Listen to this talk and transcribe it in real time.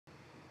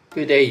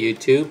Good day,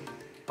 YouTube.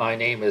 My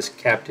name is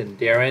Captain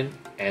Darren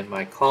and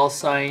my call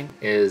sign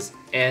is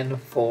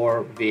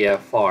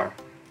N4VFR.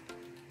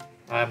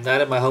 I'm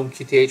not at my home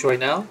QTH right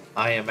now.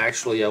 I am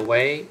actually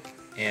away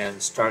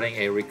and starting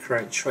a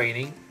recurrent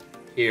training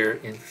here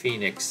in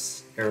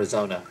Phoenix,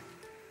 Arizona.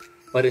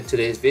 But in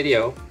today's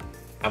video,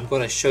 I'm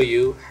going to show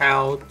you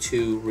how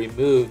to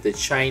remove the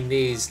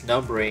Chinese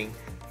numbering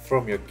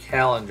from your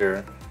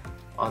calendar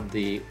on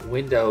the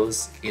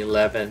Windows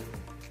 11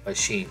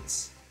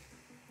 machines.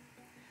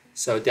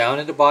 So down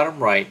in the bottom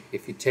right,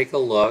 if you take a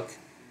look,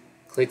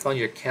 click on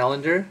your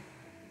calendar.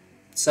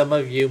 Some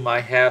of you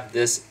might have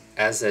this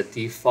as a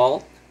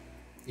default.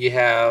 You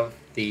have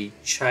the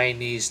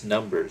Chinese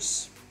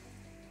numbers.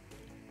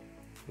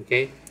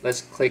 Okay,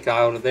 let's click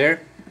out of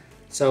there.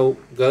 So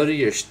go to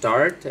your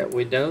Start at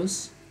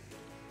Windows.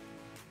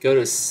 Go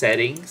to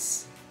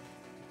Settings.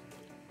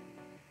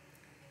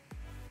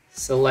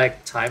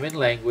 Select Time and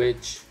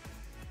Language,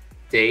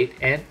 Date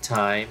and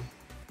Time.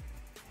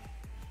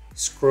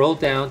 Scroll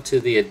down to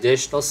the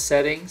additional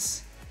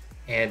settings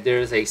and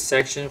there's a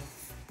section,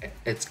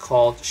 it's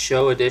called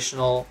Show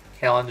Additional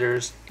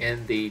Calendars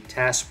in the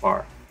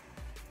Taskbar.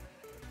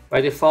 By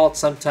default,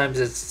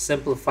 sometimes it's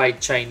simplified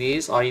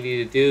Chinese. All you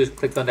need to do is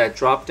click on that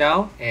drop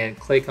down and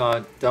click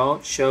on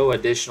Don't Show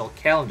Additional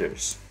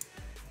Calendars.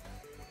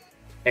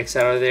 X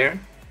out of there.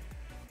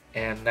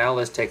 And now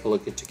let's take a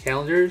look at your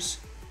calendars.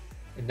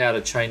 And now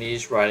the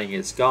Chinese writing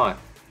is gone.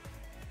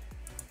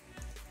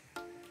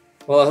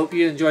 Well, I hope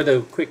you enjoyed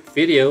the quick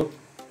video.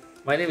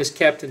 My name is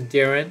Captain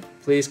Darren.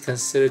 Please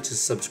consider to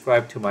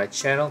subscribe to my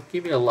channel.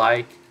 Give me a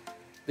like.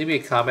 Leave me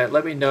a comment.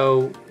 Let me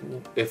know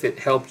if it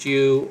helped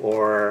you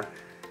or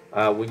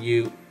when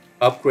you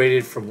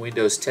upgraded from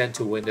Windows 10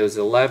 to Windows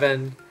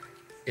 11.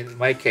 In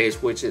my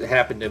case, which it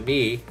happened to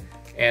me,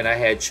 and I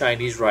had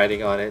Chinese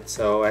writing on it,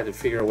 so I had to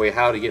figure a way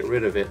how to get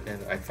rid of it, and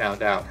I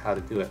found out how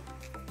to do it.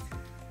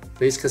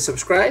 Please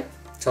subscribe.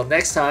 Till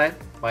next time,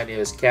 my name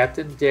is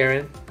Captain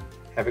Darren.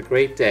 Have a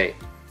great day.